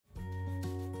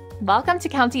Welcome to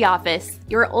County Office,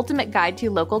 your ultimate guide to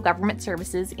local government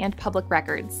services and public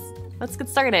records. Let's get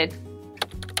started.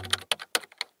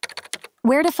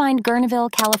 Where to find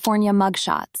Guerneville, California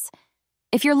mugshots.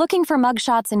 If you're looking for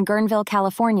mugshots in Guerneville,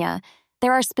 California,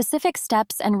 there are specific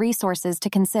steps and resources to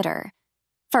consider.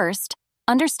 First,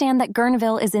 understand that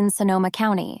Guerneville is in Sonoma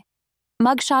County.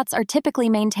 Mugshots are typically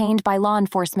maintained by law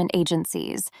enforcement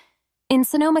agencies. In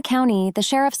Sonoma County, the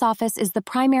Sheriff's Office is the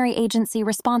primary agency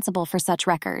responsible for such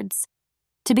records.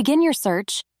 To begin your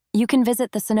search, you can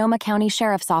visit the Sonoma County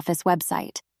Sheriff's Office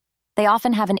website. They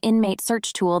often have an inmate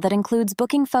search tool that includes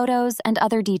booking photos and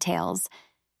other details.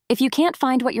 If you can't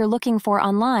find what you're looking for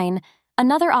online,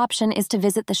 another option is to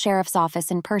visit the Sheriff's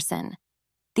Office in person.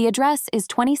 The address is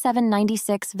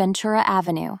 2796 Ventura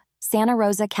Avenue, Santa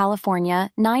Rosa,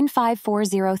 California,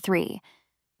 95403.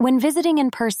 When visiting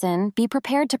in person, be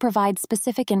prepared to provide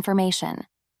specific information.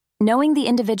 Knowing the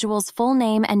individual's full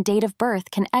name and date of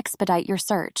birth can expedite your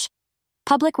search.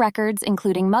 Public records,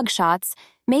 including mugshots,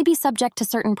 may be subject to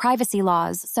certain privacy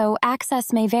laws, so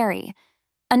access may vary.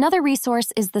 Another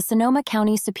resource is the Sonoma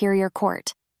County Superior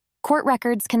Court. Court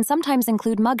records can sometimes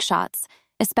include mugshots,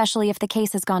 especially if the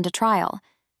case has gone to trial.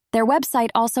 Their website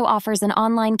also offers an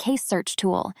online case search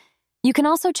tool. You can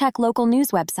also check local news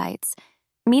websites.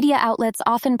 Media outlets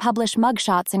often publish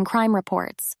mugshots in crime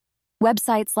reports.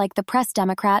 Websites like the Press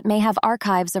Democrat may have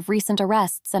archives of recent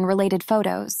arrests and related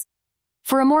photos.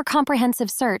 For a more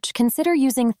comprehensive search, consider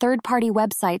using third-party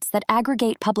websites that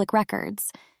aggregate public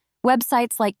records.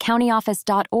 Websites like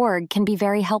countyoffice.org can be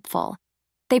very helpful.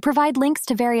 They provide links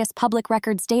to various public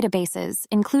records databases,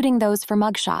 including those for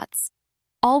mugshots.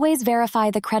 Always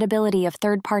verify the credibility of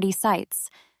third-party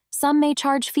sites. Some may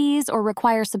charge fees or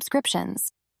require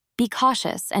subscriptions. Be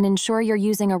cautious and ensure you're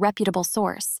using a reputable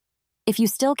source. If you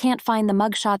still can't find the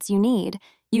mugshots you need,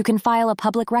 you can file a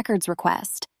public records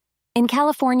request. In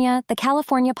California, the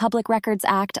California Public Records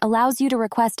Act allows you to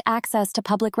request access to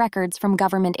public records from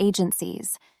government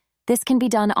agencies. This can be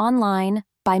done online,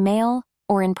 by mail,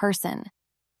 or in person.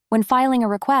 When filing a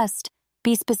request,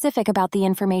 be specific about the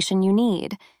information you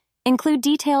need. Include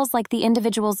details like the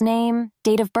individual's name,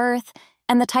 date of birth,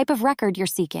 and the type of record you're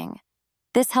seeking.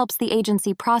 This helps the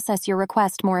agency process your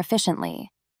request more efficiently.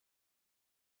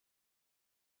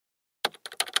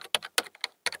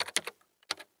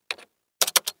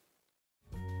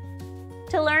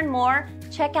 To learn more,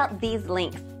 check out these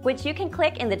links, which you can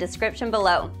click in the description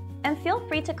below. And feel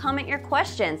free to comment your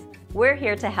questions. We're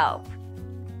here to help.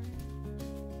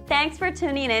 Thanks for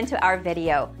tuning in to our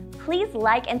video. Please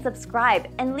like and subscribe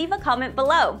and leave a comment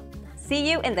below. See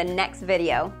you in the next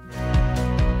video.